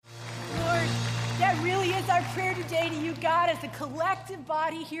is our prayer today to you, God. As a collective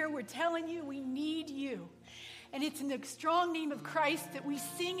body here, we're telling you we need you. And it's in the strong name of Christ that we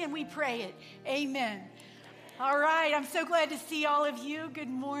sing and we pray it. Amen. All right, I'm so glad to see all of you. Good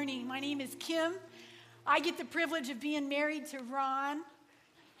morning. My name is Kim. I get the privilege of being married to Ron.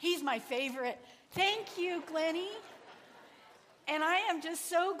 He's my favorite. Thank you, Glennie. And I am just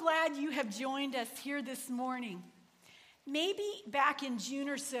so glad you have joined us here this morning. Maybe back in June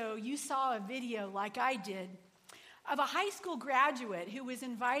or so, you saw a video like I did of a high school graduate who was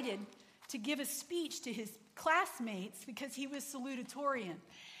invited to give a speech to his classmates because he was salutatorian.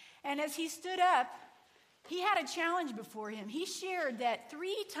 And as he stood up, he had a challenge before him. He shared that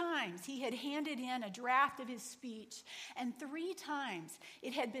 3 times he had handed in a draft of his speech, and 3 times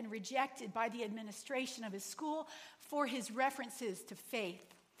it had been rejected by the administration of his school for his references to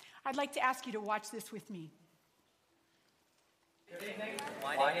faith. I'd like to ask you to watch this with me. Good evening.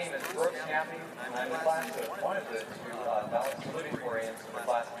 My name is Brooks Happy, and I'm the class of one of the 2 ballot salutatorians in the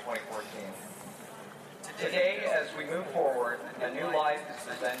class of 2014. Today, as we move forward, a new life is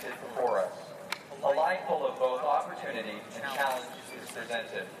presented before us. A life full of both opportunity and challenge is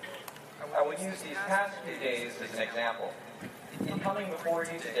presented. I will use these past few days as an example. In coming before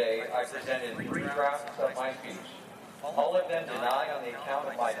you today, I presented 3 drafts of my speech. All of them deny on the account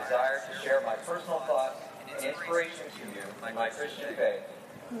of my desire to share my personal thoughts and inspiration to you in my Christian faith.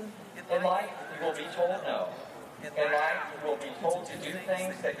 In life, you will be told no. In life, you will be told to do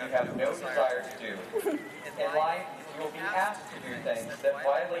things that you have no desire to do. In life, you will be asked to do things that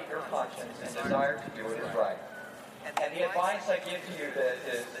violate your conscience and desire to do what is right. And the advice I give to you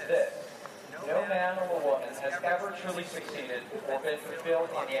is this. No man or woman has ever truly succeeded or been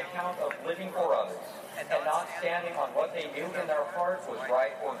fulfilled on the account of living for others and not standing on what they knew in their heart was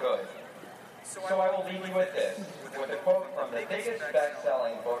right or good. So I will leave you with this, with a quote from the biggest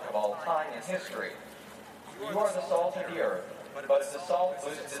best-selling book of all time in history. You are the salt of the earth, but if the salt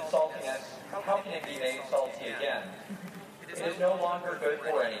loses its saltiness, how can it be made salty again? It is no longer good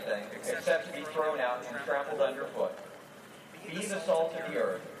for anything, except to be thrown out and trampled underfoot. Be the salt of the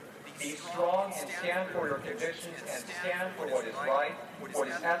earth. Be strong and stand for your convictions and stand for what is right, what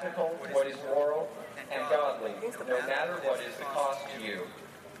is ethical, what is moral, and godly, no matter what is the cost to you.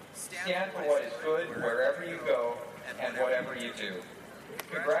 Stand for what is good wherever you go and whatever you do.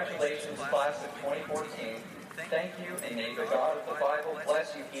 Congratulations, class of 2014. Thank you, and may the God of the Bible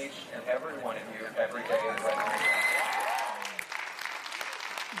bless you each and every one of you every day and rest of your life.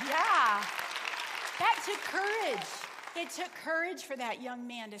 Yeah, that took courage. It took courage for that young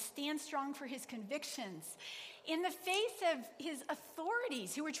man to stand strong for his convictions in the face of his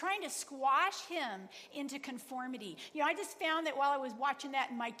authorities who were trying to squash him into conformity. You know, I just found that while I was watching that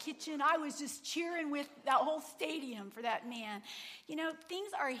in my kitchen, I was just cheering with that whole stadium for that man. You know,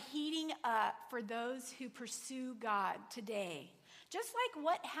 things are heating up for those who pursue God today. Just like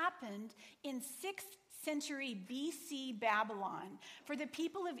what happened in 6th century BC Babylon for the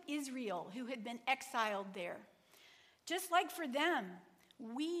people of Israel who had been exiled there. Just like for them,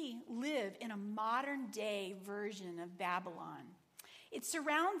 we live in a modern day version of Babylon. It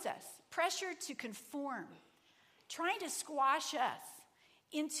surrounds us, pressure to conform, trying to squash us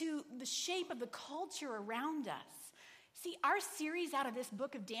into the shape of the culture around us. See, our series out of this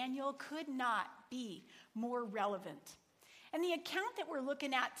book of Daniel could not be more relevant. And the account that we're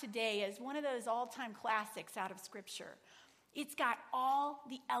looking at today is one of those all-time classics out of Scripture. It's got all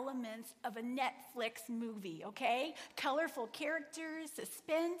the elements of a Netflix movie, okay? Colorful characters,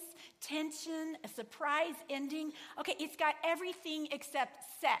 suspense, tension, a surprise ending. Okay, it's got everything except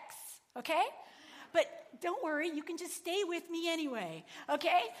sex, okay? But don't worry, you can just stay with me anyway,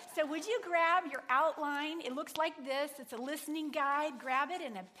 okay? So would you grab your outline? It looks like this. It's a listening guide. Grab it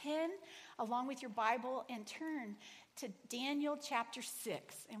and a pen along with your Bible and turn to Daniel chapter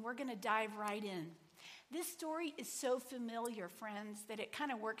 6, and we're going to dive right in. This story is so familiar, friends, that it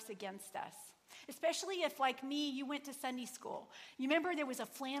kind of works against us. Especially if, like me, you went to Sunday school. You remember there was a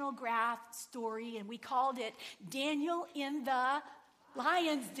flannel graph story, and we called it Daniel in the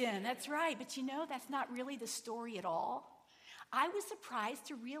Lion's Den. That's right, but you know, that's not really the story at all. I was surprised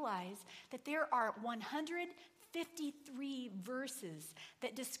to realize that there are 153 verses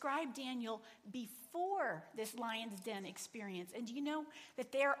that describe Daniel before this lion's den experience. And do you know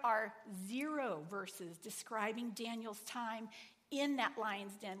that there are 0 verses describing Daniel's time in that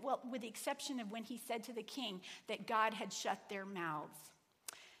lion's den? Well, with the exception of when he said to the king that God had shut their mouths.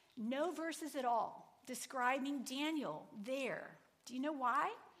 No verses at all describing Daniel there. Do you know why?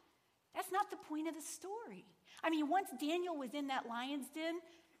 That's not the point of the story. I mean, once Daniel was in that lion's den,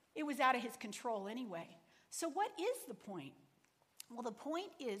 it was out of his control anyway. So what is the point? Well, the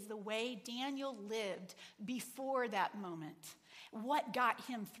point is the way Daniel lived before that moment. What got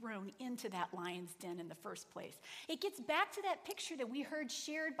him thrown into that lion's den in the first place? It gets back to that picture that we heard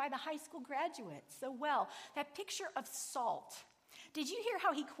shared by the high school graduates so well, that picture of salt. Did you hear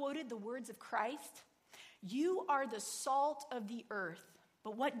how he quoted the words of Christ? You are the salt of the earth,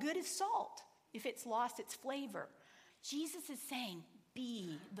 but what good is salt if it's lost its flavor? Jesus is saying,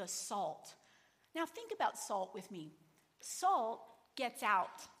 be the salt. Now think about salt with me. Salt gets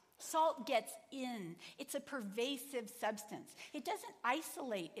out. Salt gets in. It's a pervasive substance. It doesn't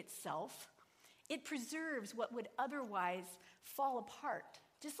isolate itself. It preserves what would otherwise fall apart.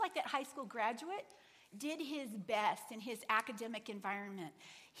 Just like that high school graduate did his best in his academic environment.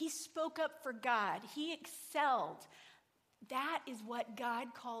 He spoke up for God. He excelled. That is what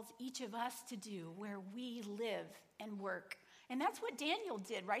God calls each of us to do where we live and work. And that's what Daniel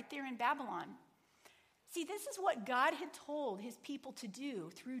did right there in Babylon. See, this is what God had told his people to do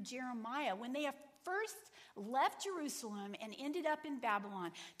through Jeremiah when they first left Jerusalem and ended up in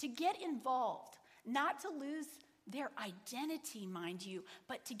Babylon, to get involved, not to lose their identity, mind you,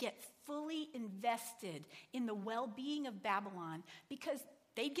 but to get fully invested in the well-being of Babylon because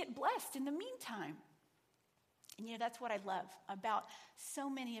they'd get blessed in the meantime. And that's what I love about so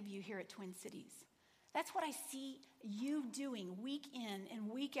many of you here at Twin Cities. That's what I see you doing week in and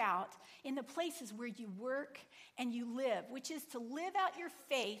week out in the places where you work and you live, which is to live out your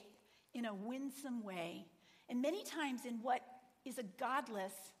faith in a winsome way, and many times in what is a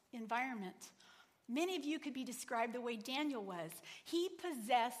godless environment. Many of you could be described the way Daniel was. He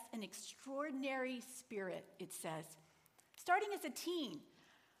possessed an extraordinary spirit, it says. Starting as a teen,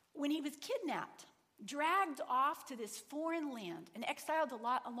 when he was kidnapped, dragged off to this foreign land and exiled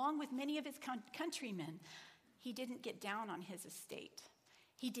along with many of his countrymen, he didn't get down on his estate.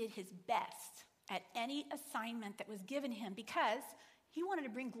 He did his best at any assignment that was given him because he wanted to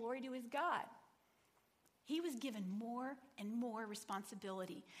bring glory to his God. He was given more and more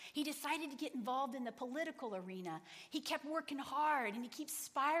responsibility. He decided to get involved in the political arena. He kept working hard and he keeps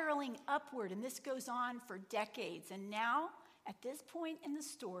spiraling upward, and this goes on for decades. And now, at this point in the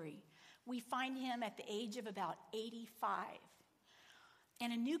story, we find him at the age of about 85.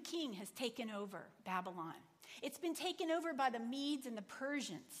 And a new king has taken over Babylon. It's been taken over by the Medes and the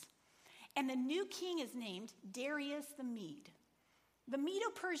Persians. And the new king is named Darius the Mede. The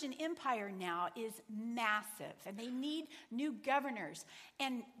Medo-Persian Empire now is massive, and they need new governors.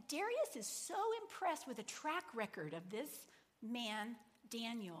 And Darius is so impressed with the track record of this man,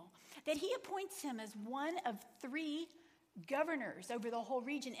 Daniel, that he appoints him as one of 3 governors over the whole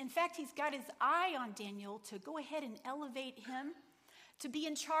region. In fact, he's got his eye on Daniel to go ahead and elevate him to be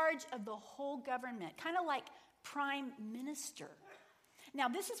in charge of the whole government, kind of like prime minister. Now,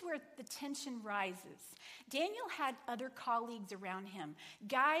 this is where the tension rises. Daniel had other colleagues around him,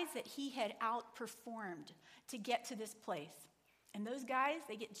 guys that he had outperformed to get to this place. And those guys,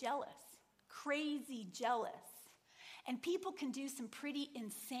 they get jealous, crazy jealous. And people can do some pretty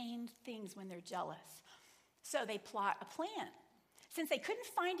insane things when they're jealous. So they plot a plan. Since they couldn't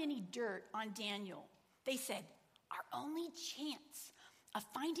find any dirt on Daniel, they said, our only chance of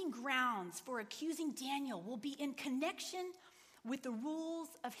finding grounds for accusing Daniel will be in connection with the rules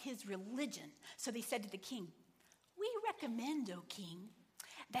of his religion. So they said to the king, we recommend, O king,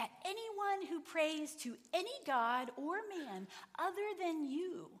 that anyone who prays to any god or man other than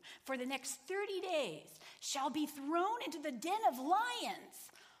you for the next 30 days shall be thrown into the den of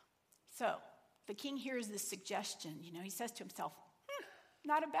lions. So the king hears this suggestion. He says to himself,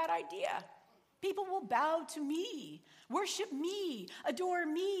 not a bad idea. People will bow to me, worship me, adore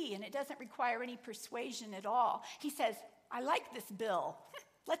me, and it doesn't require any persuasion at all. He says, I like this bill.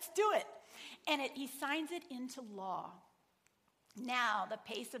 Let's do it. And he signs it into law. Now the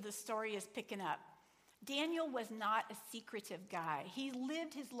pace of the story is picking up. Daniel was not a secretive guy. He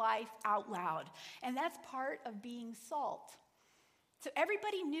lived his life out loud, and that's part of being salt. So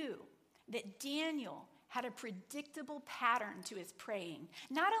everybody knew that Daniel had a predictable pattern to his praying.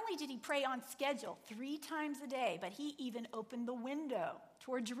 Not only did he pray on schedule 3 times a day, but he even opened the window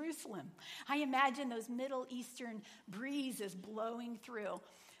toward Jerusalem. I imagine those Middle Eastern breezes blowing through.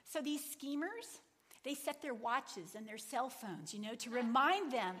 So these schemers, they set their watches and their cell phones, to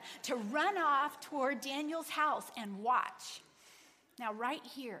remind them to run off toward Daniel's house and watch. Now, right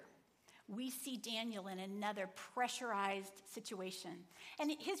here, we see Daniel in another pressurized situation.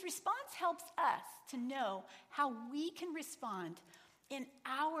 And his response helps us to know how we can respond in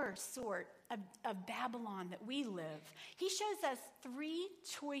our sort of Babylon that we live. He shows us 3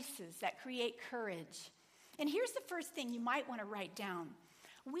 choices that create courage. And here's the first thing you might want to write down.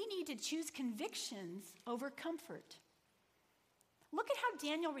 We need to choose convictions over comfort. Look at how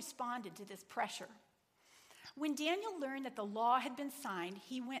Daniel responded to this pressure. When Daniel learned that the law had been signed,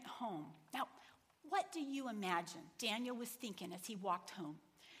 he went home. Now, what do you imagine Daniel was thinking as he walked home?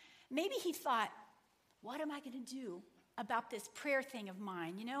 Maybe he thought, what am I going to do about this prayer thing of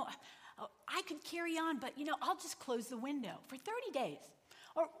mine? I could carry on, but, I'll just close the window for 30 days.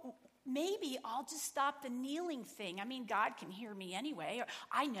 Or maybe I'll just stop the kneeling thing. I mean, God can hear me anyway. Or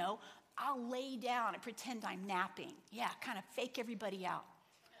I know, I'll lay down and pretend I'm napping. Yeah, kind of fake everybody out.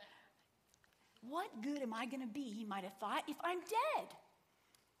 What good am I going to be, he might have thought, if I'm dead?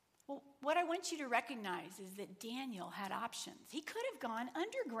 Well, what I want you to recognize is that Daniel had options. He could have gone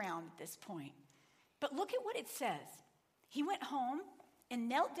underground at this point. But look at what it says. He went home and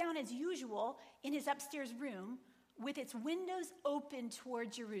knelt down as usual in his upstairs room with its windows open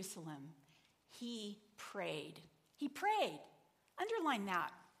toward Jerusalem. He prayed. He prayed. Underline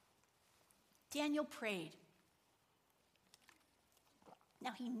that. Daniel prayed.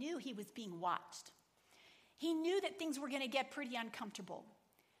 Now, he knew he was being watched. He knew that things were going to get pretty uncomfortable.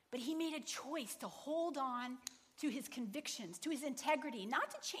 But he made a choice to hold on to his convictions, to his integrity, not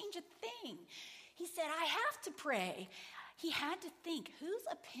to change a thing. He said, I have to pray. He had to think, whose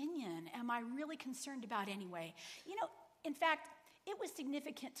opinion am I really concerned about anyway? In fact, it was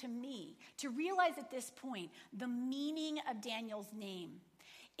significant to me to realize at this point the meaning of Daniel's name.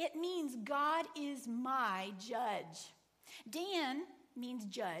 It means God is my judge. Dan means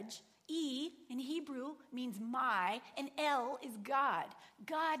judge. E in Hebrew means my, and L is God.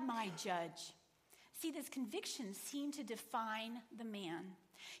 God, my judge. See, this conviction seemed to define the man.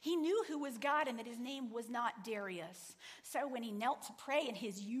 He knew who was God and that his name was not Darius. So when he knelt to pray in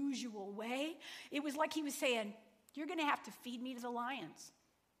his usual way, it was like he was saying, you're going to have to feed me to the lions.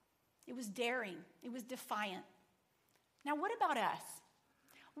 It was daring. It was defiant. Now, what about us?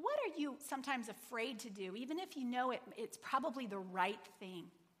 What are you sometimes afraid to do, even if you know it's probably the right thing?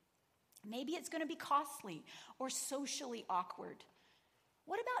 Maybe it's going to be costly or socially awkward.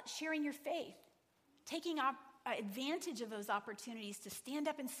 What about sharing your faith? Taking advantage of those opportunities to stand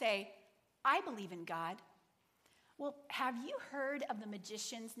up and say, I believe in God. Well, have you heard of the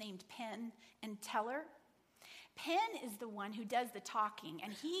magicians named Penn and Teller? Penn is the one who does the talking,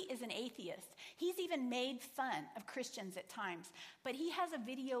 and he is an atheist. He's even made fun of Christians at times, but he has a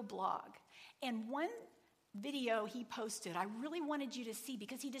video blog. And one video he posted, I really wanted you to see,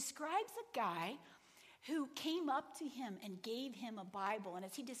 because he describes a guy who came up to him and gave him a Bible. And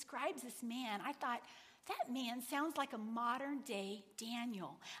as he describes this man, I thought, that man sounds like a modern-day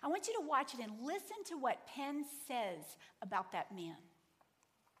Daniel. I want you to watch it and listen to what Penn says about that man.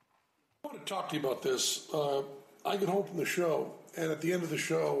 I want to talk to you about this. I get home from the show, and at the end of the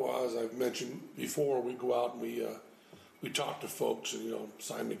show, as I've mentioned before, we go out and we talk to folks and,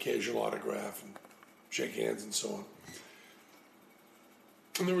 sign an occasional autograph and shake hands and so on.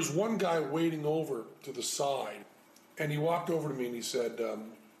 And there was one guy waiting over to the side, and he walked over to me and he said,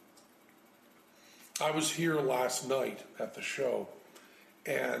 I was here last night at the show,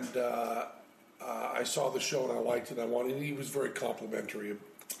 and I saw the show and I liked it. And he was very complimentary.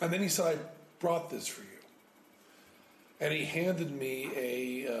 And then he said, I brought this for you. And he handed me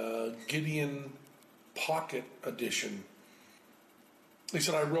a Gideon Pocket Edition. He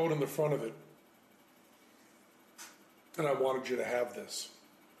said, I wrote on the front of it, and I wanted you to have this.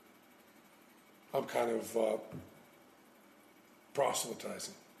 I'm kind of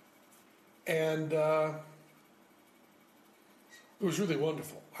proselytizing. And it was really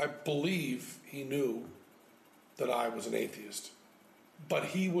wonderful. I believe he knew that I was an atheist. But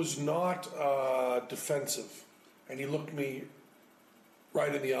he was not defensive. And he looked me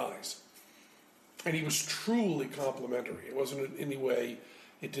right in the eyes. And he was truly complimentary. It wasn't in any way,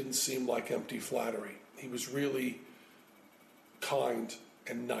 it didn't seem like empty flattery. He was really kind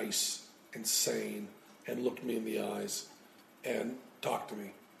and nice and sane and looked me in the eyes and talked to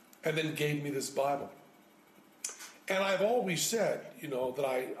me. And then gave me this Bible. And I've always said,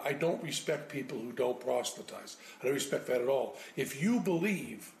 that I don't respect people who don't proselytize. I don't respect that at all. If you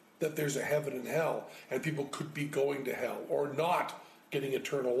believe that there's a heaven and hell, and people could be going to hell, or not getting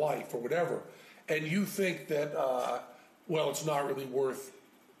eternal life, or whatever, and you think that, it's not really worth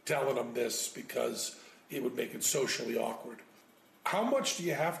telling them this because it would make it socially awkward. How much do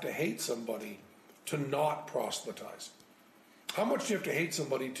you have to hate somebody to not proselytize? How much do you have to hate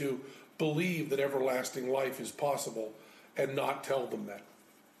somebody to believe that everlasting life is possible and not tell them that?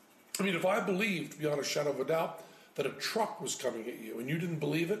 I mean, if I believed, beyond a shadow of a doubt, that a truck was coming at you and you didn't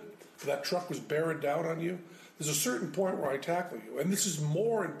believe it, that truck was bearing down on you, there's a certain point where I tackle you. And this is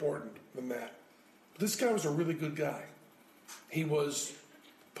more important than that. But this guy was a really good guy. He was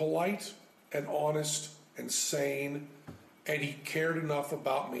polite and honest and sane and he cared enough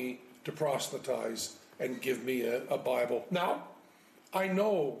about me to proselytize and give me a Bible. Now, I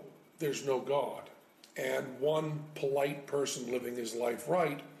know there's no God, and one polite person living his life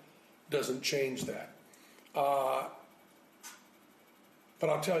right doesn't change that. But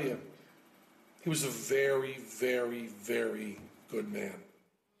I'll tell you, he was a very, very, very good man.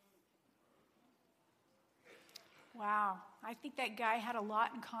 Wow, I think that guy had a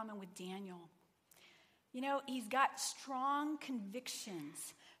lot in common with Daniel. You know, he's got strong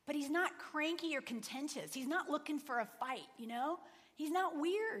convictions, but he's not cranky or contentious. He's not looking for a fight, you know? He's not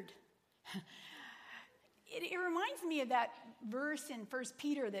weird. It reminds me of that verse in 1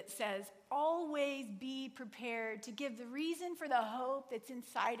 Peter that says, always be prepared to give the reason for the hope that's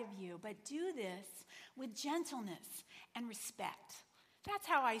inside of you, but do this with gentleness and respect. That's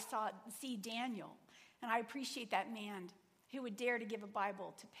how I see Daniel, and I appreciate that man who would dare to give a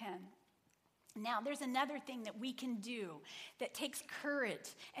Bible to pen. Now, there's another thing that we can do that takes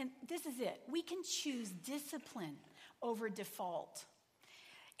courage, and this is it. We can choose discipline over default.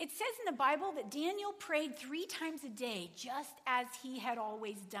 It says in the Bible that Daniel prayed 3 times a day, just as he had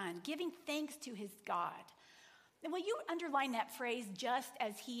always done, giving thanks to his God. And will you underline that phrase, just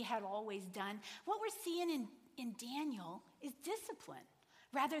as he had always done? What we're seeing in Daniel is discipline,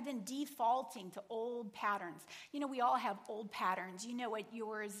 rather than defaulting to old patterns. You know, we all have old patterns. You know what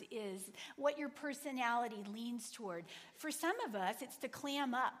yours is, what your personality leans toward. For some of us, it's to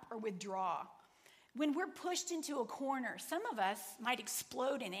clam up or withdraw. When we're pushed into a corner, some of us might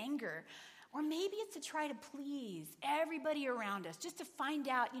explode in anger, or maybe it's to try to please everybody around us, just to find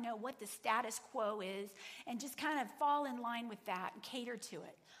out, you know, what the status quo is, and just kind of fall in line with that and cater to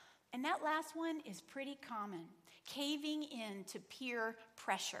it. And that last one is pretty common, caving in to peer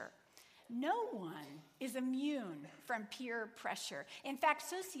pressure. No one is immune from peer pressure. In fact,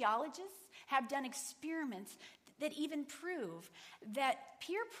 sociologists have done experiments that even prove that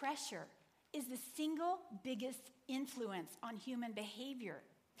peer pressure is the single biggest influence on human behavior.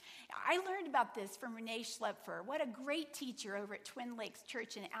 I learned about this from Renee Schlepfer. What a great teacher over at Twin Lakes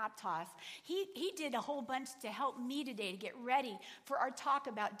Church in Aptos. He did a whole bunch to help me today to get ready for our talk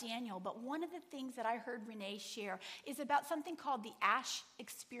about Daniel. But one of the things that I heard Renee share is about something called the Ash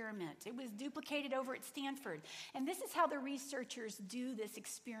experiment. It was duplicated over at Stanford. And this is how the researchers do this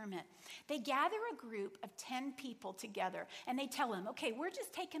experiment. They gather a group of 10 people together, and they tell them, okay, we're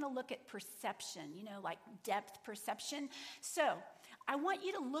just taking a look at perception, you know, like depth perception. So I want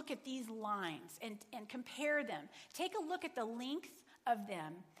you to look at these lines and compare them. Take a look at the length of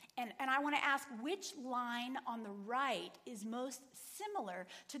them, and I want to ask which line on the right is most similar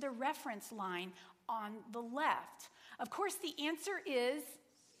to the reference line on the left. Of course, the answer is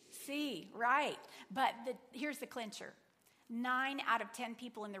C, right? But here's the clincher. 9 out of 10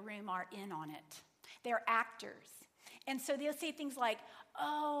 people in the room are in on it. They're actors. And so they'll say things like,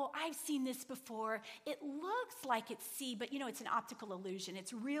 oh, I've seen this before. It looks like it's C, but you know, it's an optical illusion.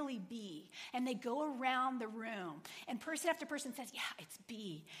 It's really B. And they go around the room, and person after person says, yeah, it's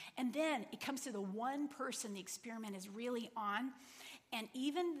B. And then it comes to the one person the experiment is really on, and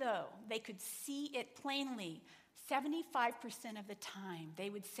even though they could see it plainly, 75% of the time they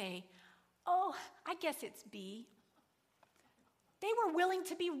would say, oh, I guess it's B. They were willing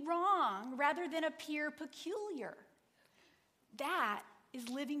to be wrong rather than appear peculiar. That is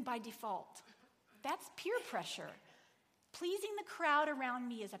living by default. That's peer pressure. Pleasing the crowd around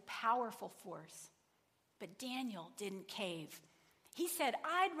me is a powerful force. But Daniel didn't cave. He said,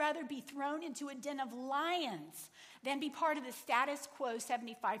 I'd rather be thrown into a den of lions than be part of the status quo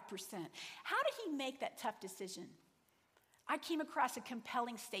 75%. How did he make that tough decision? I came across a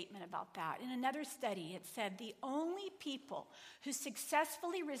compelling statement about that. In another study, it said the only people who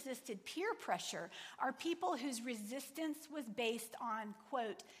successfully resisted peer pressure are people whose resistance was based on,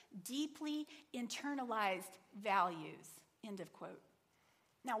 quote, deeply internalized values, end of quote.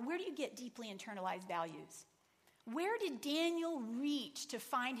 Now, where do you get deeply internalized values? Where did Daniel reach to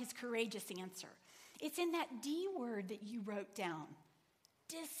find his courageous answer? It's in that D word that you wrote down,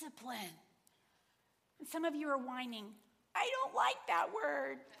 discipline. And some of you are whining, I don't like that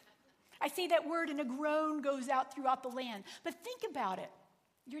word. I say that word and a groan goes out throughout the land. But think about it.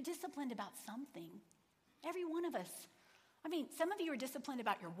 You're disciplined about something. Every one of us. I mean, some of you are disciplined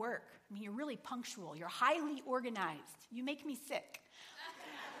about your work. I mean, you're really punctual. You're highly organized. You make me sick.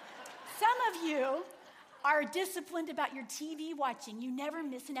 Some of you are disciplined about your TV watching. You never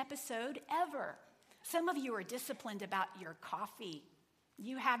miss an episode ever. Some of you are disciplined about your coffee.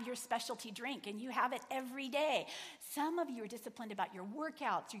 You have your specialty drink, and you have it every day. Some of you are disciplined about your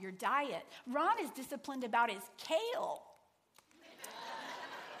workouts or your diet. Ron is disciplined about his kale.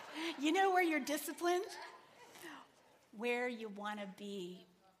 You know where you're disciplined? where you want to be.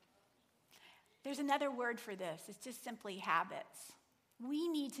 There's another word for this. It's just simply habits. We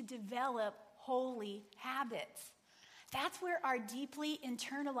need to develop holy habits. That's where our deeply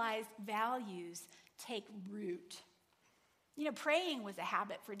internalized values take root. You know, praying was a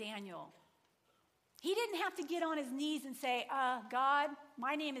habit for Daniel. He didn't have to get on his knees and say, God,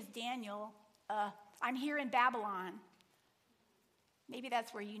 my name is Daniel. I'm here in Babylon. Maybe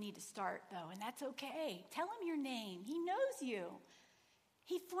that's where you need to start, though, and that's okay. Tell him your name. He knows you.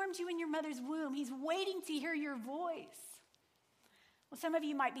 He formed you in your mother's womb. He's waiting to hear your voice. Well, some of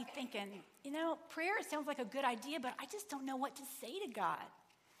you might be thinking, you know, prayer sounds like a good idea, but I just don't know what to say to God.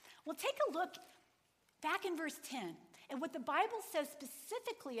 Well, take a look back in verse 10 and what the Bible says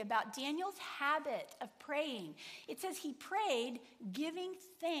specifically about Daniel's habit of praying. It says he prayed giving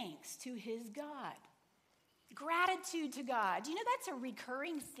thanks to his God. Gratitude to God. Do you know that's a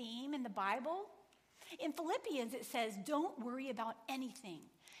recurring theme in the Bible? In Philippians, it says, don't worry about anything.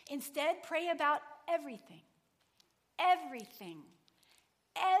 Instead, pray about everything. Everything.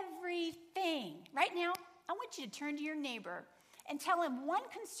 Everything. Right now, I want you to turn to your neighbor and tell him one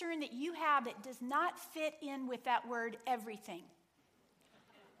concern that you have that does not fit in with that word everything.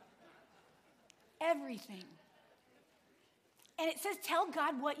 Everything. And it says, tell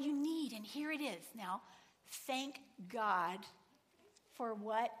God what you need, and here it is. Now, thank God for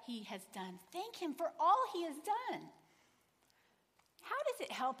what he has done. Thank him for all he has done. How does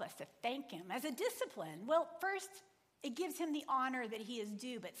it help us to thank him as a discipline? Well, first, it gives him the honor that he is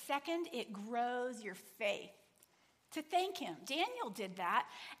due. But second, it grows your faith to thank him. Daniel did that.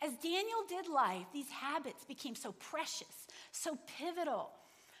 As Daniel did life, these habits became so precious, so pivotal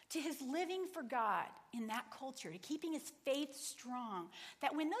to his living for God in that culture, to keeping his faith strong,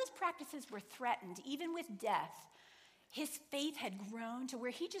 that when those practices were threatened, even with death, his faith had grown to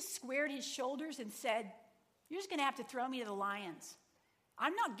where he just squared his shoulders and said, you're just going to have to throw me to the lions.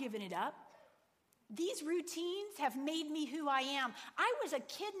 I'm not giving it up. These routines have made me who I am. I was a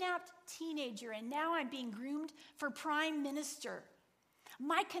kidnapped teenager, and now I'm being groomed for prime minister.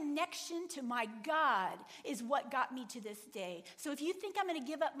 My connection to my God is what got me to this day. So if you think I'm going to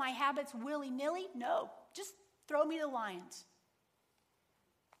give up my habits willy-nilly, no, just throw me to the lions.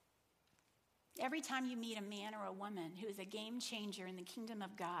 Every time you meet a man or a woman who is a game changer in the kingdom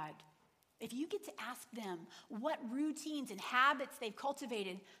of God, if you get to ask them what routines and habits they've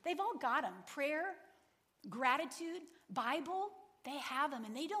cultivated, they've all got them. Prayer, gratitude, Bible, they have them.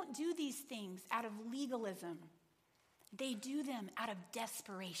 And they don't do these things out of legalism. They do them out of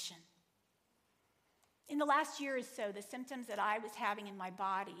desperation. In the last year or so, the symptoms that I was having in my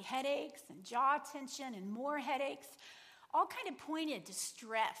body, headaches and jaw tension and more headaches, all kind of pointed to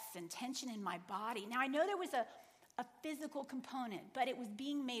stress and tension in my body. Now, I know there was a physical component, but it was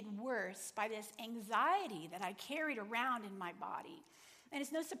being made worse by this anxiety that I carried around in my body. And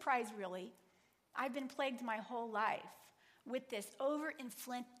it's no surprise, really. I've been plagued my whole life with this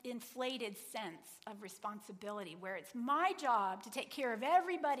overinflated sense of responsibility, where it's my job to take care of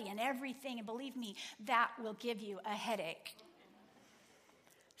everybody and everything, and believe me, that will give you a headache.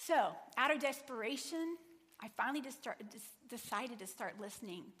 So, out of desperation, I finally decided to start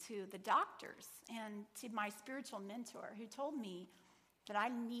listening to the doctors and to my spiritual mentor, who told me that I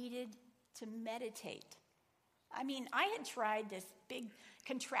needed to meditate. I mean, I had tried this big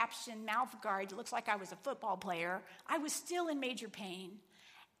contraption mouth guard that looks like I was a football player. I was still in major pain,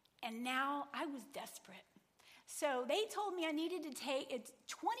 and now I was desperate. So they told me I needed to take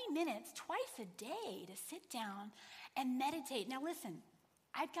 20 minutes twice a day to sit down and meditate. Now listen,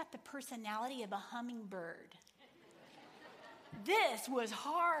 I've got the personality of a hummingbird. This was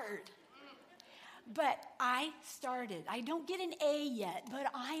hard. But I started. I don't get an A yet, but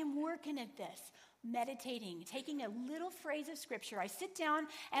I am working at this. Meditating, taking a little phrase of scripture. I sit down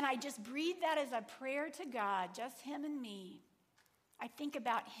and I just breathe that as a prayer to God, just him and me. I think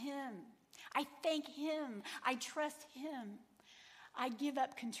about him. I thank him. I trust him. I give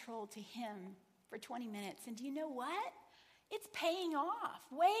up control to him for 20 minutes. And do you know what? It's paying off.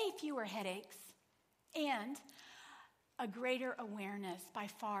 Way fewer headaches and a greater awareness by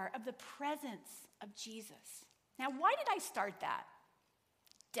far of the presence of Jesus. Now, why did I start that?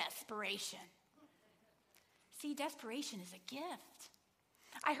 Desperation. See, desperation is a gift.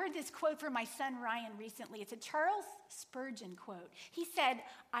 I heard this quote from my son Ryan recently. It's a Charles Spurgeon quote. He said,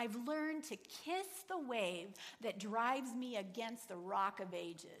 I've learned to kiss the wave that drives me against the rock of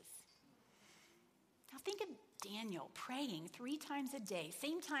ages. Now think of Daniel praying 3 times a day,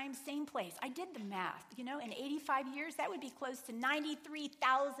 same time, same place. I did the math. You know, in 85 years, that would be close to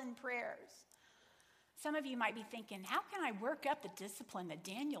 93,000 prayers. Some of you might be thinking, how can I work up the discipline that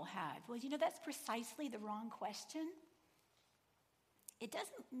Daniel had? Well, you know, that's precisely the wrong question. It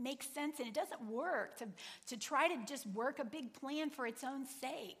doesn't make sense, and it doesn't work to try to just work a big plan for its own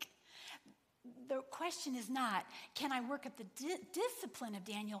sake. The question is not, can I work up the discipline of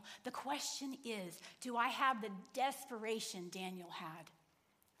Daniel? The question is, do I have the desperation Daniel had?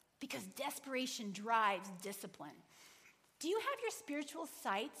 Because desperation drives discipline. Do you have your spiritual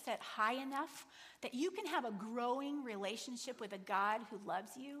sights set high enough that you can have a growing relationship with a God who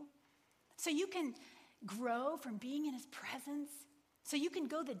loves you? So you can grow from being in his presence? So you can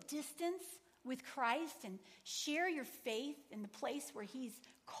go the distance with Christ and share your faith in the place where he's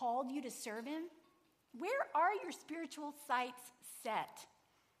called you to serve him? Where are your spiritual sights set?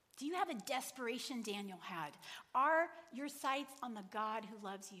 Do you have a desperation Daniel had? Are your sights on the God who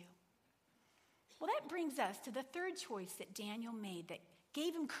loves you? Well, that brings us to the third choice that Daniel made that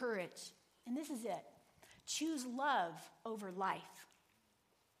gave him courage. And this is it. Choose love over life.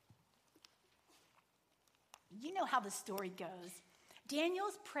 You know how the story goes.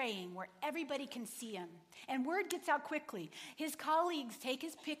 Daniel's praying where everybody can see him, and word gets out quickly. His colleagues take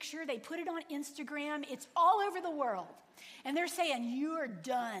his picture, they put it on Instagram, it's all over the world. And they're saying, "You're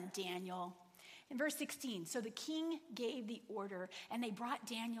done, Daniel." In verse 16, so the king gave the order, and they brought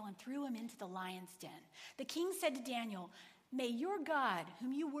Daniel and threw him into the lion's den. The king said to Daniel, "May your God,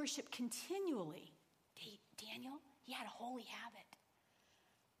 whom you worship continually," Daniel, he had a holy habit,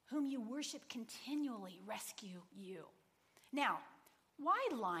 "whom you worship continually rescue you." Now, why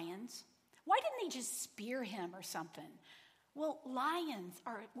lions? Why didn't they just spear him or something? Well, lions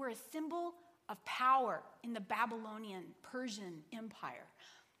were a symbol of power in the Babylonian Persian Empire.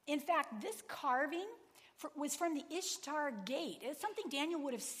 In fact, this carving was from the Ishtar Gate. It's something Daniel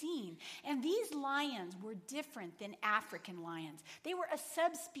would have seen. And these lions were different than African lions. They were a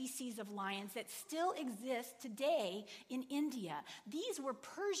subspecies of lions that still exist today in India. These were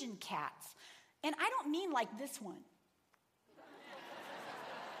Persian cats. And I don't mean like this one.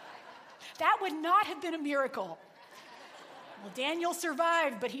 That would not have been a miracle. Well, Daniel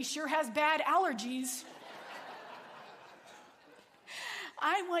survived, but he sure has bad allergies.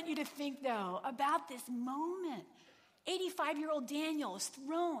 I want you to think, though, about this moment. 85-year-old Daniel is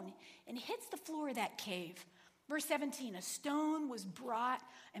thrown and hits the floor of that cave. Verse 17, a stone was brought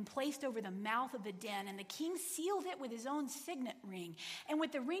and placed over the mouth of the den, and the king sealed it with his own signet ring and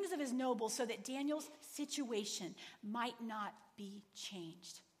with the rings of his nobles so that Daniel's situation might not be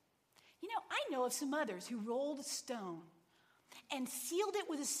changed. You know, I know of some others who rolled a stone and sealed it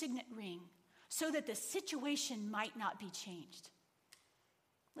with a signet ring so that the situation might not be changed.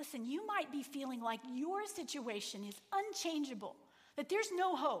 Listen, you might be feeling like your situation is unchangeable, that there's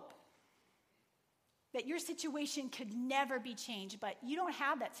no hope, that your situation could never be changed, but you don't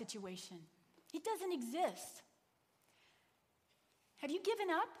have that situation. It doesn't exist. Have you given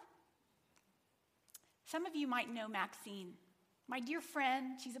up? Some of you might know Maxine. My dear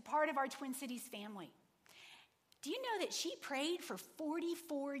friend, she's a part of our Twin Cities family. Do you know that she prayed for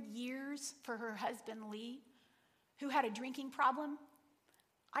 44 years for her husband, Lee, who had a drinking problem?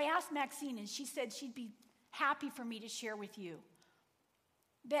 I asked Maxine, and she said she'd be happy for me to share with you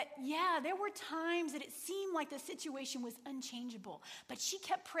that, yeah, there were times that it seemed like the situation was unchangeable, but she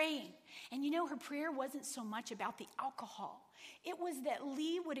kept praying. And you know, her prayer wasn't so much about the alcohol. It was that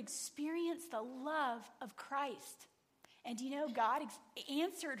Lee would experience the love of Christ. And do you know, God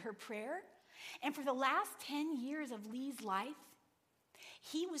answered her prayer? And for the last 10 years of Lee's life,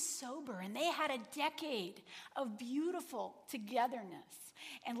 he was sober, and they had a decade of beautiful togetherness.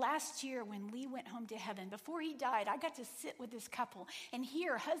 And last year, when Lee went home to heaven, before he died, I got to sit with this couple and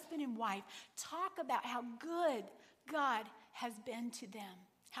hear husband and wife talk about how good God has been to them,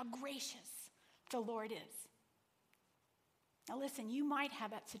 how gracious the Lord is. Now listen, you might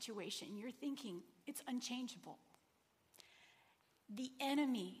have that situation. You're thinking it's unchangeable. The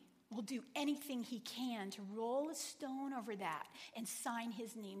enemy will do anything he can to roll a stone over that and sign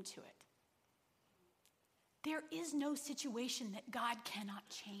his name to it. There is no situation that God cannot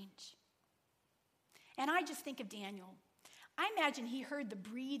change. And I just think of Daniel. I imagine he heard the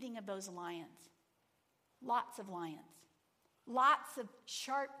breathing of those lions. Lots of lions. Lots of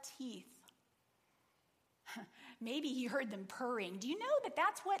sharp teeth. Maybe he heard them purring. Do you know that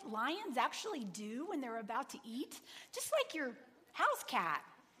that's what lions actually do when they're about to eat? Just like your house cat.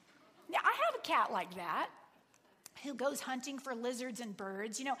 Now, I have a cat like that who goes hunting for lizards and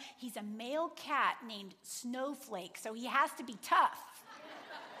birds. You know, he's a male cat named Snowflake, so he has to be tough.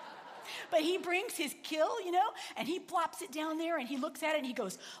 But he brings his kill, you know, and he plops it down there and he looks at it and he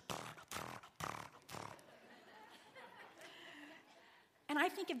goes. And I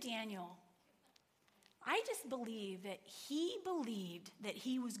think of Daniel. I just believe that he believed that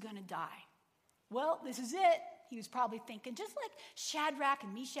he was going to die. Well, this is it. He was probably thinking, just like Shadrach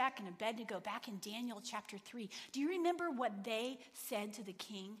and Meshach and Abednego back in Daniel chapter 3. Do you remember what they said to the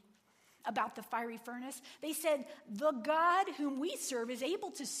king about the fiery furnace? They said, the God whom we serve is able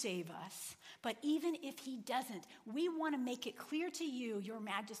to save us. But even if he doesn't, we want to make it clear to you, your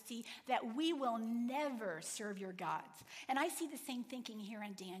majesty, that we will never serve your gods. And I see the same thinking here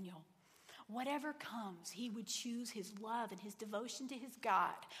in Daniel. Whatever comes, he would choose his love and his devotion to his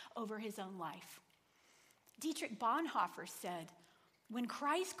God over his own life. Dietrich Bonhoeffer said, when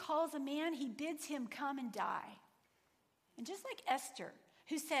Christ calls a man, he bids him come and die. And just like Esther,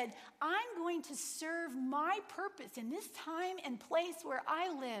 who said, I'm going to serve my purpose in this time and place where I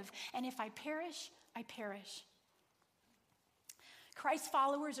live, and if I perish, I perish. Christ's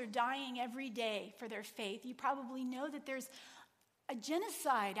followers are dying every day for their faith. You probably know that there's a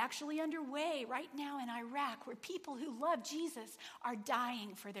genocide actually underway right now in Iraq where people who love Jesus are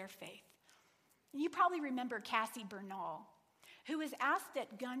dying for their faith. You probably remember Cassie Bernal, who was asked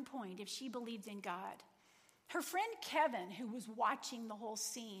at gunpoint if she believed in God. Her friend Kevin, who was watching the whole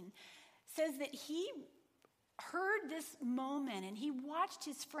scene, says that he heard this moment and he watched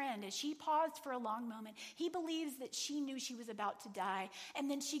his friend as she paused for a long moment. He believes that she knew she was about to die,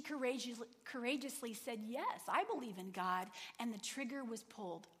 and then she courageously said, yes, I believe in God, and the trigger was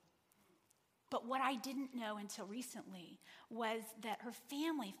pulled. But what I didn't know until recently was that her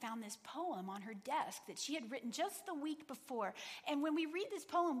family found this poem on her desk that she had written just the week before. And when we read this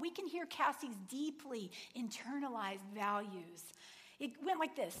poem, we can hear Cassie's deeply internalized values. It went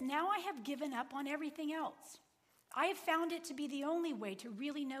like this: now I have given up on everything else. I have found it to be the only way to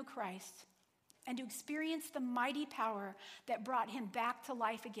really know Christ and to experience the mighty power that brought him back to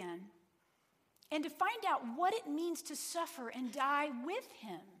life again, and to find out what it means to suffer and die with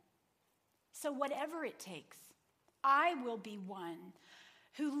him. So whatever it takes, I will be one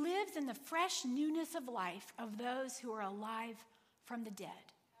who lives in the fresh newness of life of those who are alive from the dead.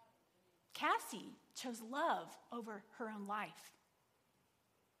 Cassie chose love over her own life.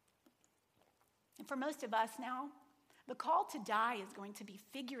 And for most of us now, the call to die is going to be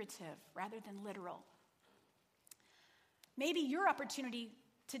figurative rather than literal. Maybe your opportunity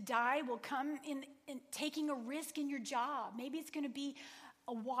to die will come in taking a risk in your job. Maybe it's going to be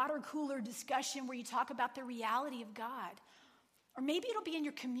a water cooler discussion where you talk about the reality of God. Or maybe it'll be in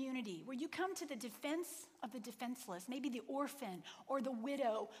your community where you come to the defense of the defenseless, maybe the orphan or the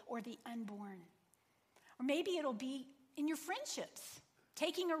widow or the unborn. Or maybe it'll be in your friendships,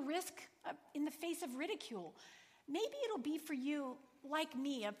 taking a risk in the face of ridicule. Maybe it'll be for you like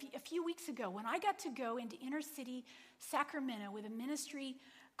me a few weeks ago when I got to go into inner city Sacramento with a ministry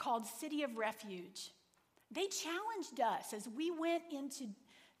called City of Refuge. They challenged us as we went into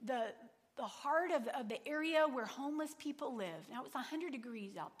the heart of the area where homeless people live. Now, it was 100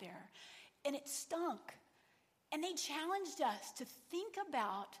 degrees out there, and it stunk. And they challenged us to think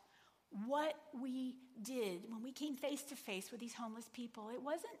about what we did when we came face to face with these homeless people. It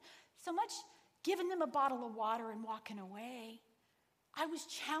wasn't so much giving them a bottle of water and walking away. I was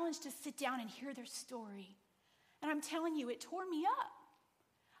challenged to sit down and hear their story. And I'm telling you, it tore me up.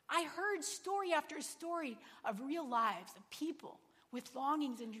 I heard story after story of real lives, of people with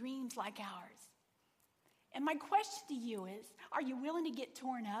longings and dreams like ours. And my question to you is, are you willing to get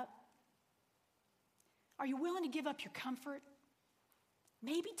torn up? Are you willing to give up your comfort?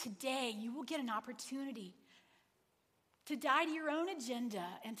 Maybe today you will get an opportunity to die to your own agenda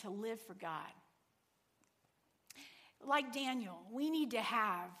and to live for God. Like Daniel, we need to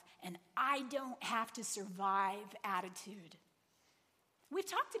have an I don't have to survive attitude. We've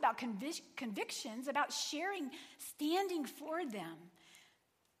talked about convictions, about sharing, standing for them.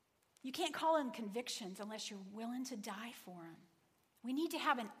 You can't call them convictions unless you're willing to die for them. We need to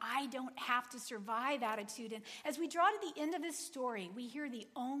have an I don't have to survive attitude. And as we draw to the end of this story, we hear the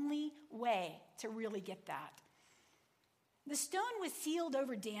only way to really get that. The stone was sealed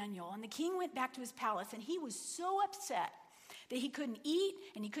over Daniel, and the king went back to his palace, and he was so upset that he couldn't eat,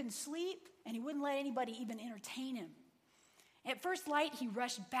 and he couldn't sleep, and he wouldn't let anybody even entertain him. At first light, he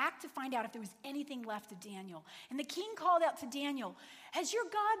rushed back to find out if there was anything left of Daniel. And the king called out to Daniel, "Has your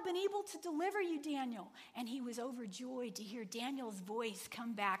God been able to deliver you, Daniel?" And he was overjoyed to hear Daniel's voice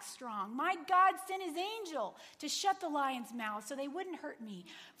come back strong. "My God sent his angel to shut the lion's mouth so they wouldn't hurt me.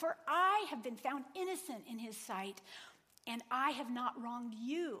 For I have been found innocent in his sight, and I have not wronged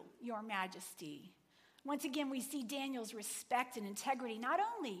you, your majesty." Once again, we see Daniel's respect and integrity, not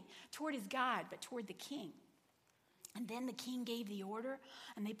only toward his God, but toward the king. And then the king gave the order,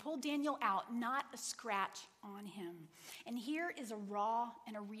 and they pulled Daniel out, not a scratch on him. And here is a raw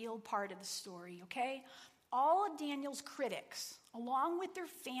and a real part of the story, okay? All of Daniel's critics, along with their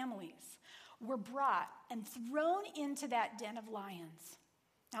families, were brought and thrown into that den of lions.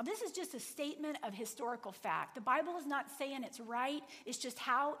 Now, this is just a statement of historical fact. The Bible is not saying it's right. It's just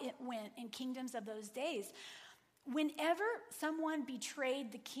how it went in kingdoms of those days. Whenever someone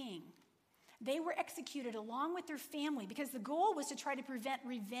betrayed the king, they were executed along with their family because the goal was to try to prevent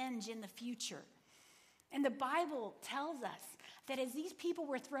revenge in the future. And the Bible tells us that as these people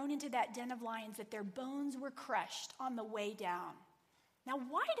were thrown into that den of lions, that their bones were crushed on the way down. Now,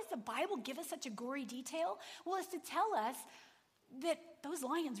 why does the Bible give us such a gory detail? Well, it's to tell us that those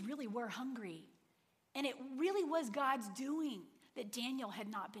lions really were hungry. And it really was God's doing that Daniel had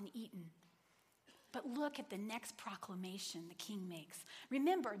not been eaten. But look at the next proclamation the king makes.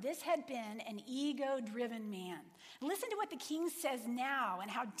 Remember, this had been an ego-driven man. Listen to what the king says now and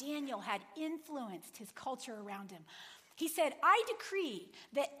how Daniel had influenced his culture around him. He said, I decree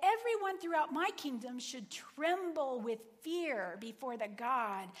that everyone throughout my kingdom should tremble with fear before the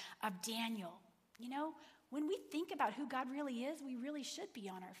God of Daniel. You know, when we think about who God really is, we really should be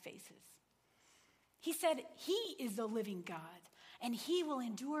on our faces. He said, he is the living God, and he will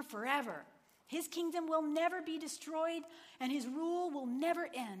endure forever. His kingdom will never be destroyed, and his rule will never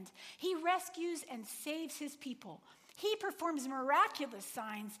end. He rescues and saves his people. He performs miraculous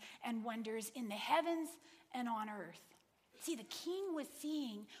signs and wonders in the heavens and on earth. See, the king was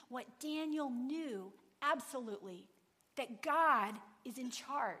seeing what Daniel knew absolutely, that God is in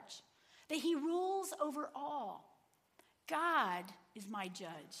charge, that he rules over all. God is my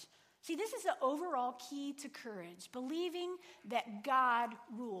judge. See, this is the overall key to courage, believing that God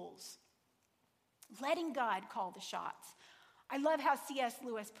rules. Letting God call the shots. I love how C.S.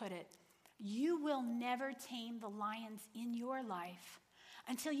 Lewis put it. You will never tame the lions in your life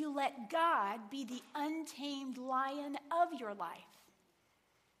until you let God be the untamed lion of your life.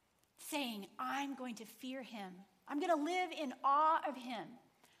 Saying, I'm going to fear him. I'm going to live in awe of him,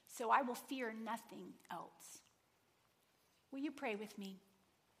 so I will fear nothing else. Will you pray with me?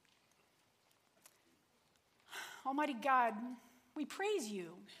 Almighty God, we praise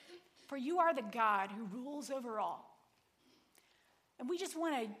you. For you are the God who rules over all. And we just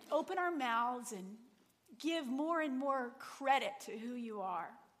want to open our mouths and give more and more credit to who you are.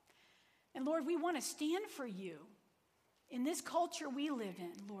 And Lord, we want to stand for you in this culture we live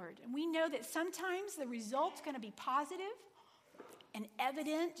in, Lord. And we know that sometimes the result's going to be positive and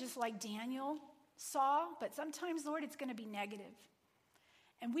evident, just like Daniel saw. But sometimes, Lord, it's going to be negative.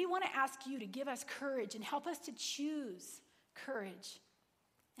 And we want to ask you to give us courage and help us to choose courage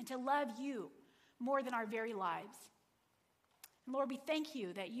and to love you more than our very lives. And Lord, we thank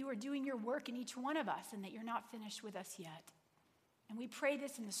you that you are doing your work in each one of us and that you're not finished with us yet. And we pray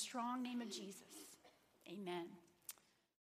this in the strong name of Jesus. Amen.